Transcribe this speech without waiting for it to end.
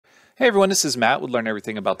Hey everyone, this is Matt with Learn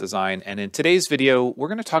Everything About Design, and in today's video, we're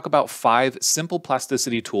going to talk about 5 simple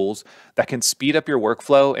plasticity tools that can speed up your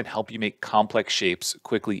workflow and help you make complex shapes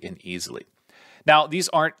quickly and easily. Now, these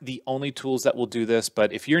aren't the only tools that will do this,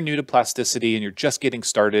 but if you're new to plasticity and you're just getting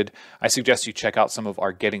started, I suggest you check out some of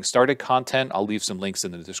our Getting Started content. I'll leave some links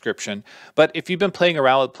in the description. But if you've been playing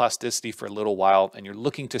around with plasticity for a little while and you're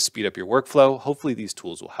looking to speed up your workflow, hopefully these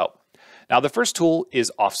tools will help. Now, the first tool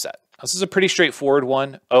is offset. This is a pretty straightforward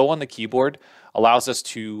one. O on the keyboard allows us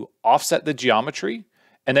to offset the geometry,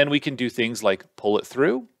 and then we can do things like pull it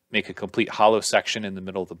through, make a complete hollow section in the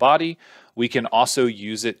middle of the body. We can also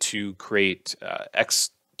use it to create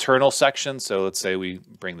external sections. So let's say we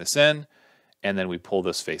bring this in, and then we pull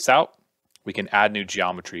this face out. We can add new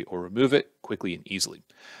geometry or remove it quickly and easily.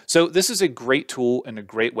 So this is a great tool and a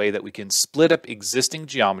great way that we can split up existing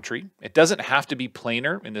geometry. It doesn't have to be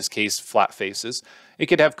planar, in this case, flat faces. It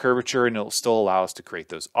could have curvature and it'll still allow us to create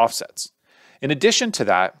those offsets. In addition to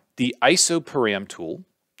that, the Param tool,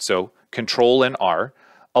 so Control and R,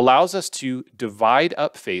 allows us to divide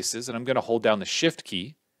up faces, and I'm going to hold down the Shift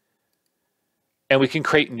key, and we can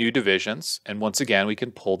create new divisions, and once again, we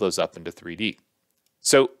can pull those up into 3D.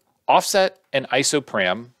 So offset and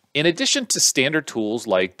isoparam, in addition to standard tools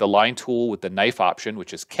like the line tool with the knife option,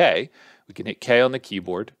 which is K, we can hit K on the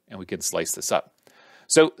keyboard and we can slice this up.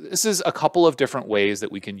 So this is a couple of different ways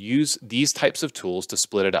that we can use these types of tools to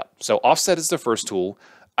split it up. So offset is the first tool.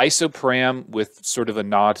 Isoparam, with sort of a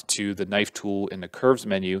nod to the knife tool in the curves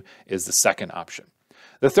menu, is the second option.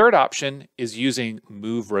 The third option is using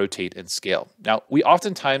move, rotate, and scale. Now, we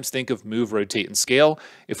oftentimes think of move, rotate, and scale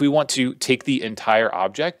if we want to take the entire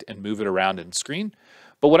object and move it around in the screen.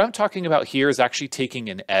 But what I'm talking about here is actually taking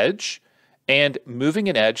an edge and moving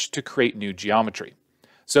an edge to create new geometry.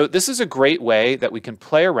 So this is a great way that we can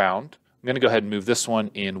play around. I'm going to go ahead and move this one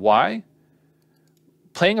in Y.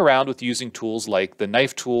 Playing around with using tools like the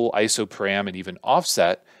knife tool, isoparam, and even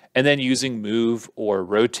offset, and then using move or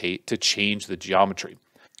rotate to change the geometry.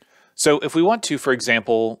 So if we want to, for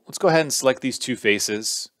example, let's go ahead and select these two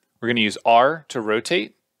faces. We're going to use R to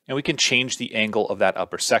rotate, and we can change the angle of that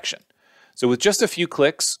upper section. So with just a few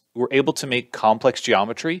clicks, we're able to make complex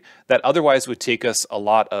geometry that otherwise would take us a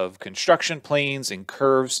lot of construction planes and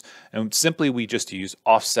curves, and simply we just use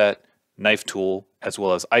offset, knife tool, as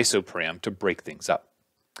well as isoparam to break things up.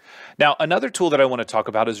 Now, another tool that I want to talk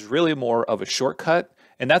about is really more of a shortcut,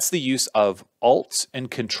 and that's the use of Alt and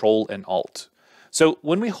Control and Alt. So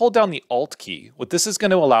when we hold down the Alt key, what this is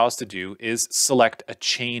going to allow us to do is select a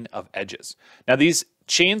chain of edges. Now, these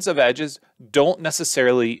chains of edges don't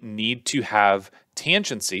necessarily need to have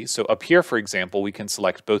tangency. So up here, for example, we can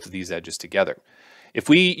select both of these edges together. If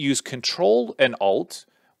we use Control and Alt,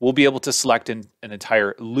 we'll be able to select an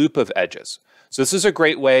entire loop of edges. So this is a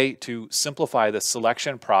great way to simplify the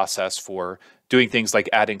selection process for doing things like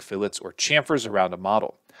adding fillets or chamfers around a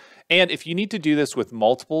model. And if you need to do this with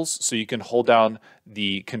multiples, so you can hold down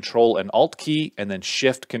the Control and Alt key and then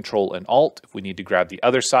Shift, Control, and Alt if we need to grab the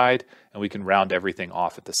other side, and we can round everything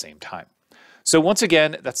off at the same time. So once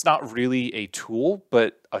again, that's not really a tool,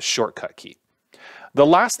 but a shortcut key. The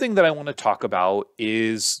last thing that I want to talk about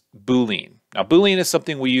is Boolean. Now, Boolean is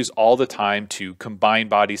something we use all the time to combine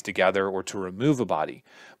bodies together or to remove a body.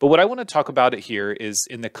 But what I want to talk about it here is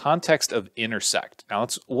in the context of Intersect. Now,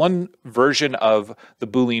 it's one version of the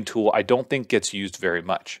Boolean tool I don't think gets used very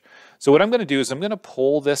much. So what I'm going to do is I'm going to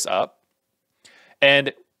pull this up,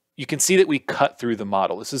 and you can see that we cut through the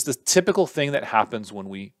model. This is the typical thing that happens when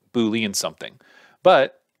we Boolean something.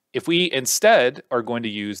 But if we instead are going to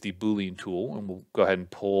use the Boolean tool, and we'll go ahead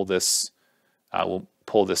and pull this, we'll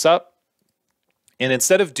pull this up. And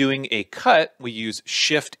instead of doing a cut, we use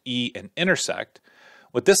Shift E and Intersect.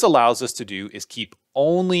 What this allows us to do is keep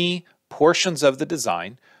only portions of the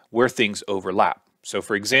design where things overlap. So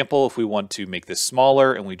for example, if we want to make this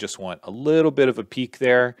smaller and we just want a little bit of a peak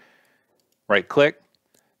there, right click.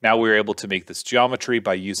 Now we're able to make this geometry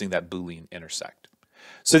by using that Boolean intersect.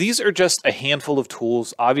 So these are just a handful of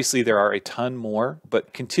tools. Obviously there are a ton more,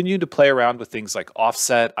 but continue to play around with things like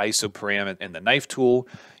offset, isoparam, and the knife tool,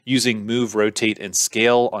 using move, rotate, and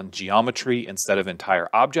scale on geometry instead of entire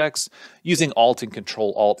objects, using Alt and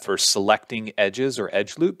Control Alt for selecting edges or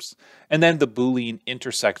edge loops, and then the Boolean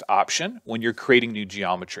intersect option when you're creating new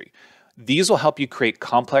geometry. These will help you create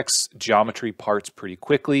complex geometry parts pretty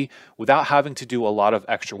quickly without having to do a lot of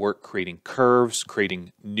extra work creating curves,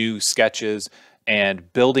 creating new sketches,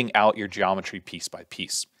 and building out your geometry piece by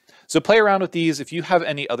piece. So play around with these. If you have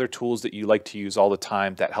any other tools that you like to use all the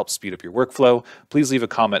time that help speed up your workflow, please leave a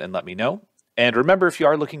comment and let me know. And remember, if you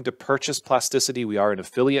are looking to purchase Plasticity, we are an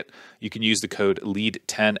affiliate. You can use the code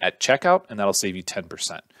LEAD10 at checkout, and that'll save you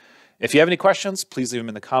 10%. If you have any questions, please leave them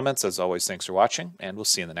in the comments. As always, thanks for watching, and we'll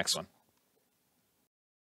see you in the next one.